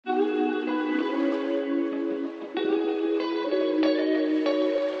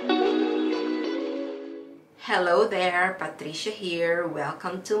Hello there, Patricia here.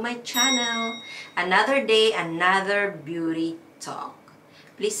 Welcome to my channel. Another day, another beauty talk.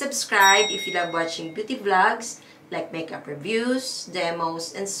 Please subscribe if you love watching beauty vlogs like makeup reviews,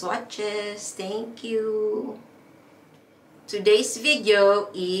 demos, and swatches. Thank you. Today's video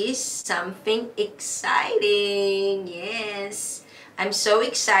is something exciting. Yes, I'm so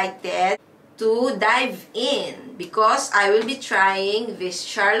excited to dive in because I will be trying this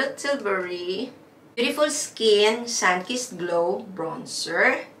Charlotte Tilbury Beautiful Skin Sun-Kissed Glow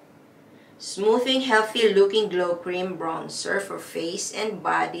Bronzer, Smoothing Healthy Looking Glow Cream Bronzer for face and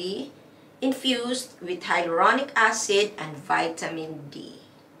body, infused with hyaluronic acid and vitamin D.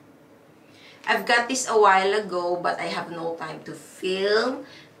 I've got this a while ago, but I have no time to film.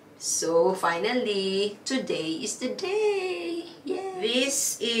 So finally, today is the day. Yeah.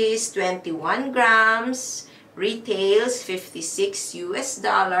 This is 21 grams. Retails $56 US,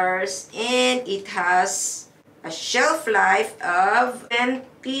 and it has a shelf life of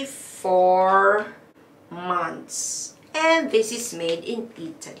 24 months. And this is made in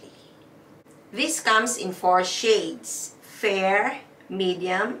Italy. This comes in 4 shades: fair,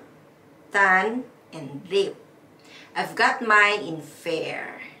 medium, tan, and deep. I've got mine in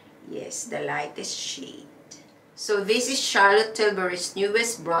fair. Yes, the lightest shade. So this is Charlotte Tilbury's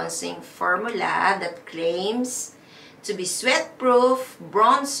newest bronzing formula that claims to be sweat-proof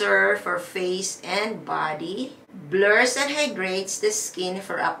bronzer for face and body, blurs and hydrates the skin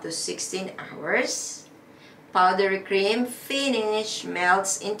for up to 16 hours, powdery cream finish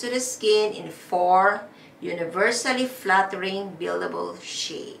melts into the skin in 4 universally flattering buildable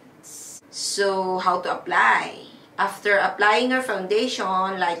shades. So how to apply? After applying your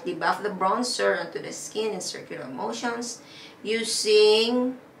foundation, lightly buff the bronzer onto the skin in circular motions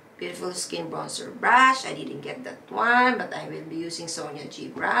using Beautiful Skin Bronzer brush. I didn't get that one, but I will be using Sonia G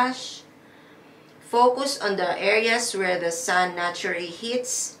brush. Focus on the areas where the sun naturally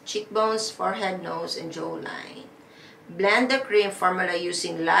hits: cheekbones, forehead, nose, and jawline. Blend the cream formula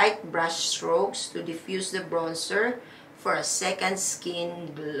using light brush strokes to diffuse the bronzer for a second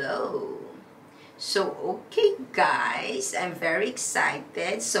skin glow. So, okay guys, I'm very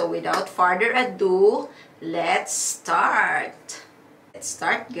excited. So, without further ado, let's start. Let's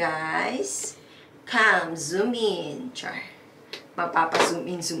start, guys. Come, zoom in. Char. Mapapa-zoom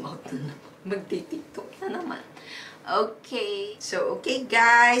in, zoom out na naman. Magti-tiktok na naman. Okay. So, okay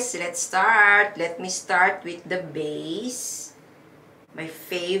guys, let's start. Let me start with the base. My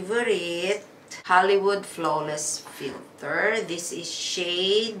favorite Hollywood Flawless Filter. This is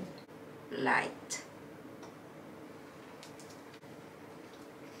shade Light.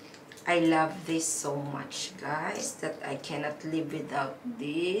 I love this so much, guys, that I cannot live without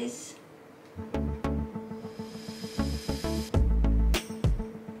this.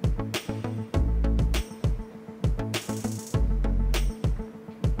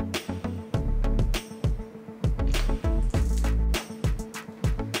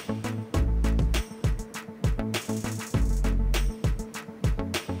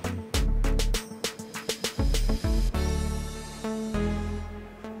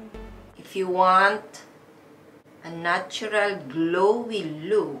 If you want a natural glowy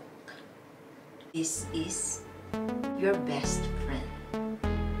look, this is your best friend.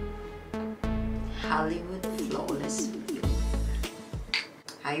 Hollywood Flawless Filter.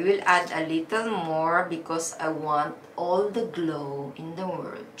 I will add a little more because I want all the glow in the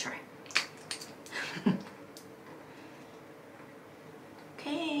world. Try.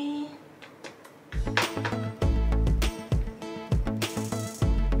 Okay.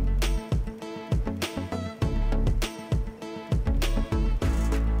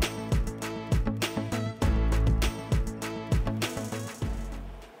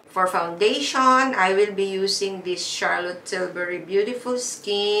 For foundation, I will be using this Charlotte Tilbury Beautiful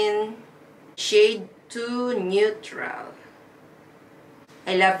Skin Shade 2 Neutral.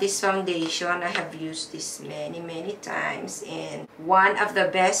 I love this foundation. I have used this many times, and one of the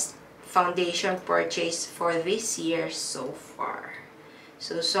best foundation purchase for this year so far.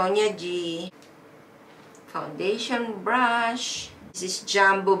 So Sonia G foundation brush. This is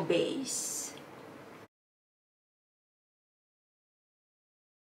Jumbo Base.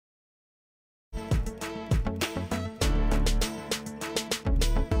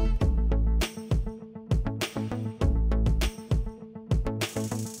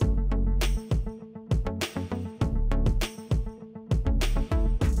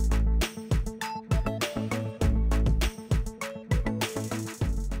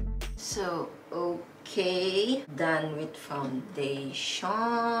 So, okay, done with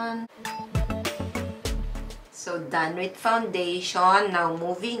foundation. So, done with foundation. Now,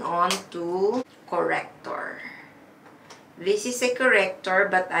 moving on to corrector. This is a corrector,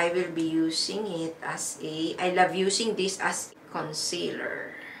 but I will be using it as I love using this as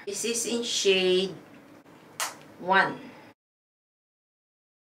concealer. This is in shade 1.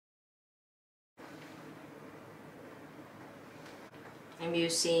 I'm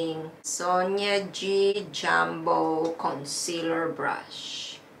using Sonia G Jumbo Concealer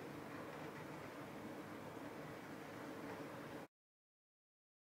Brush.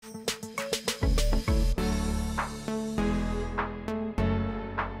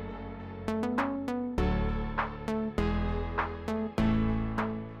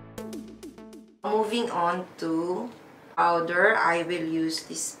 Moving on to powder, I will use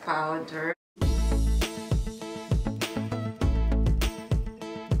this powder.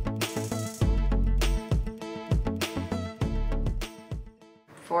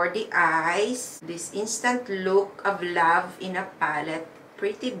 For the eyes, this Instant Look of Love in a Palette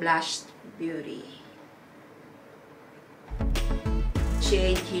Pretty Blush Beauty.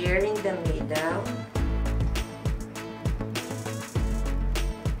 Shade here in the middle.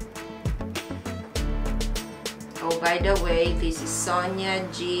 Oh, by the way, this is Sonia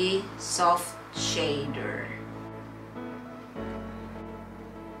G Soft Shader.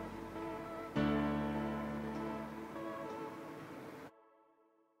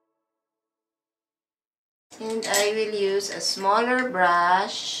 And I will use a smaller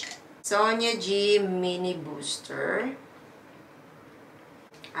brush, Sonia G Mini Booster.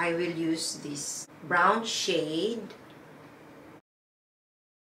 I will use this brown shade.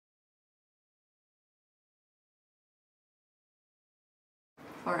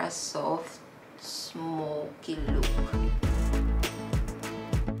 For a soft, smoky look.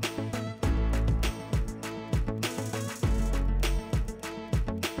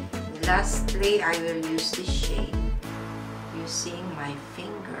 Lastly, I will use this shade using my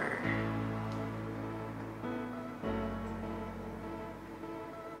finger.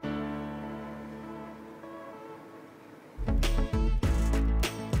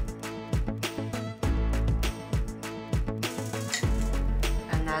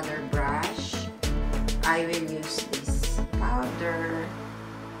 Another brush. I will use this powder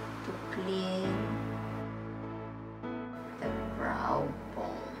to clean the brow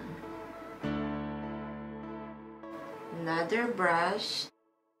bone. Another brush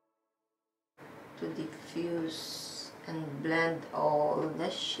to diffuse and blend all the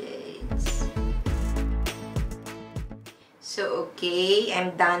shades. So okay,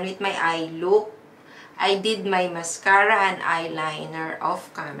 I'm done with my eye look. I did my mascara and eyeliner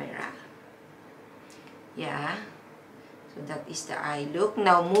off camera. Yeah, so that is the eye look.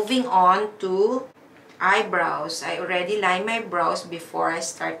 Now moving on to eyebrows. I already lined my brows before I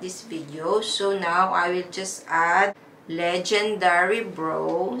start this video. So now I will just add Legendary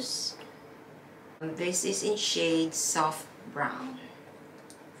Brows. This is in shade Soft Brown.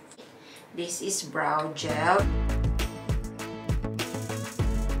 This is brow gel.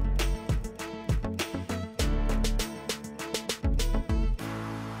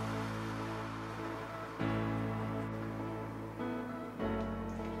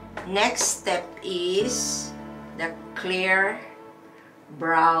 Next step is the Clear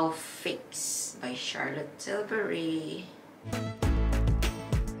Brow Fix by Tilbury.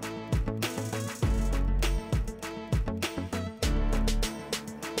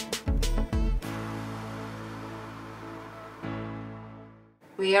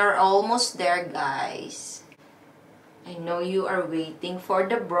 We are almost there, guys. I know you are waiting for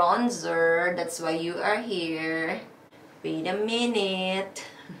the bronzer. That's why you are here. Wait a minute.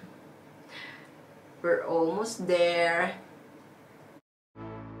 We're almost there.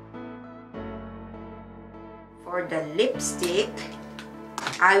 For the lipstick,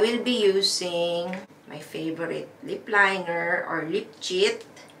 I will be using my favorite lip liner or lip cheat.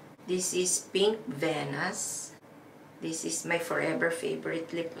 This is Pink Vanish. This is my forever favorite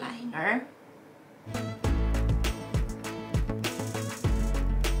lip liner.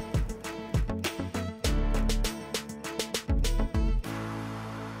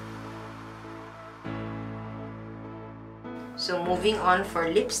 So moving on for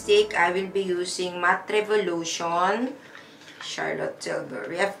lipstick, I will be using Matte Revolution,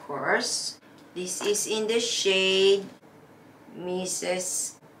 Tilbury, of course. This is in the shade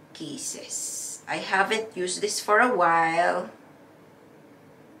Mrs. Kisses. I haven't used this for a while.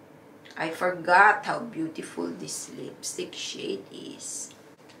 I forgot how beautiful this lipstick shade is.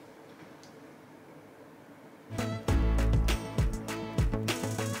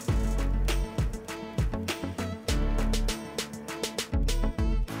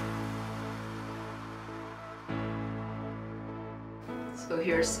 So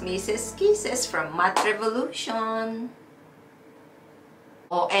here's Mrs. Kisses from Matte Revolution.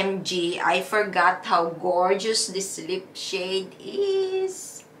 OMG, I forgot how gorgeous this lip shade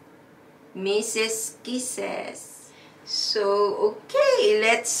is. Mrs. Kisses. So, okay,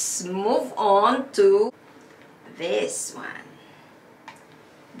 let's move on to this one.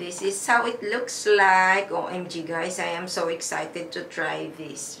 This is how it looks like. OMG, guys, I am so excited to try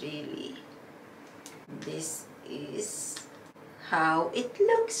this, really. This is how it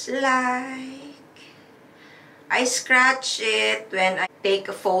looks like. I scratch it when I take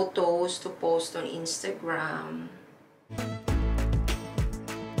photos to post on Instagram.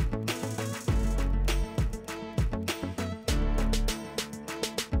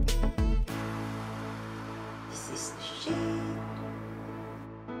 This is the shade.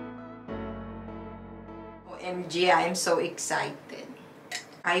 OMG, I am so excited.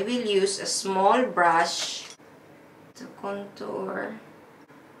 I will use a small brush to contour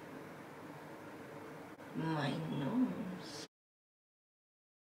my nose.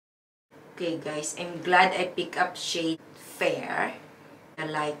 Okay guys, I'm glad I pick up shade Fair, the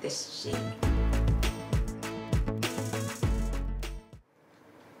lightest shade.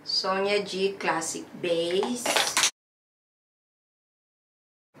 Sonia G Classic Base.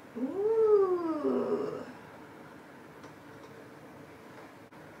 Ooh.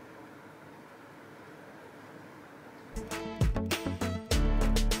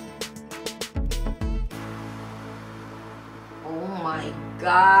 Oh my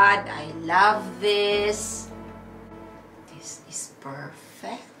God, I love this. This is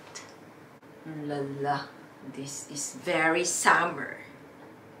perfect. Lala, this is very summer.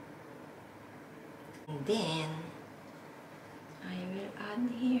 And then, I will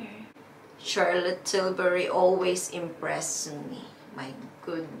add here. Charlotte Tilbury always impresses me. My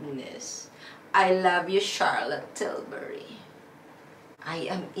goodness. I love you, Charlotte Tilbury. I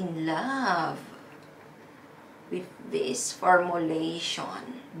am in love with this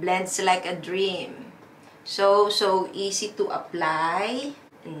formulation. Blends like a dream. So easy to apply.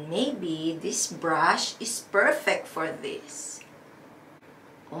 And maybe this brush is perfect for this.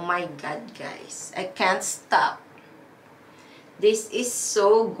 Oh my God, guys. I can't stop. This is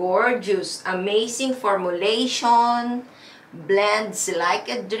so gorgeous. Amazing formulation. Blends like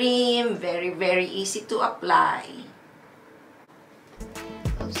a dream. Very, very easy to apply.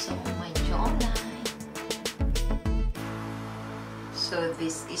 Also my jawline. So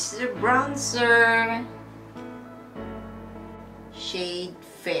this is the bronzer. Shade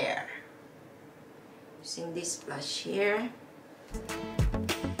Fair. Using this blush here.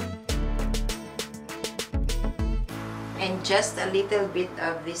 And just a little bit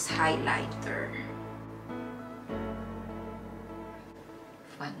of this highlighter.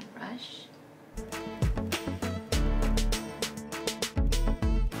 Fun brush.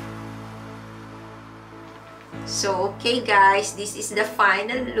 So, okay guys, this is the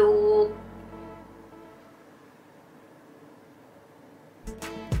final look.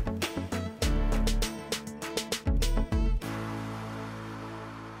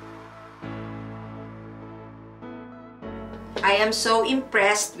 I am so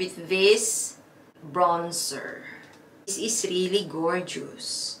impressed with this bronzer. This is really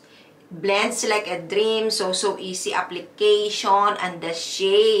gorgeous. Blends like a dream, so easy application, and the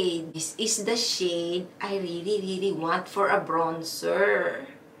shade. This is the shade I really want for a bronzer.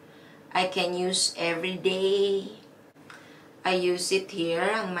 I can use every day. I use it here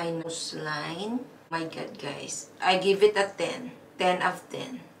on my nose line. My God, guys. I give it a 10. 10 of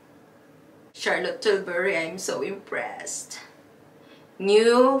 10. Charlotte Tilbury, I'm so impressed.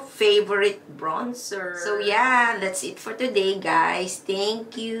 New favorite bronzer. So yeah, that's it for today, guys.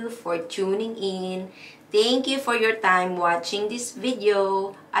 Thank you for tuning in. Thank you for your time watching this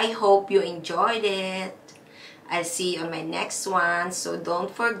video. I hope you enjoyed it. I'll see you on my next one. So don't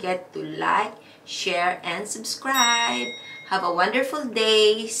forget to like, share, and subscribe. Have a wonderful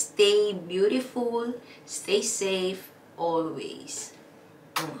day. Stay beautiful. Stay safe always.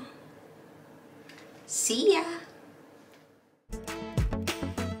 See ya.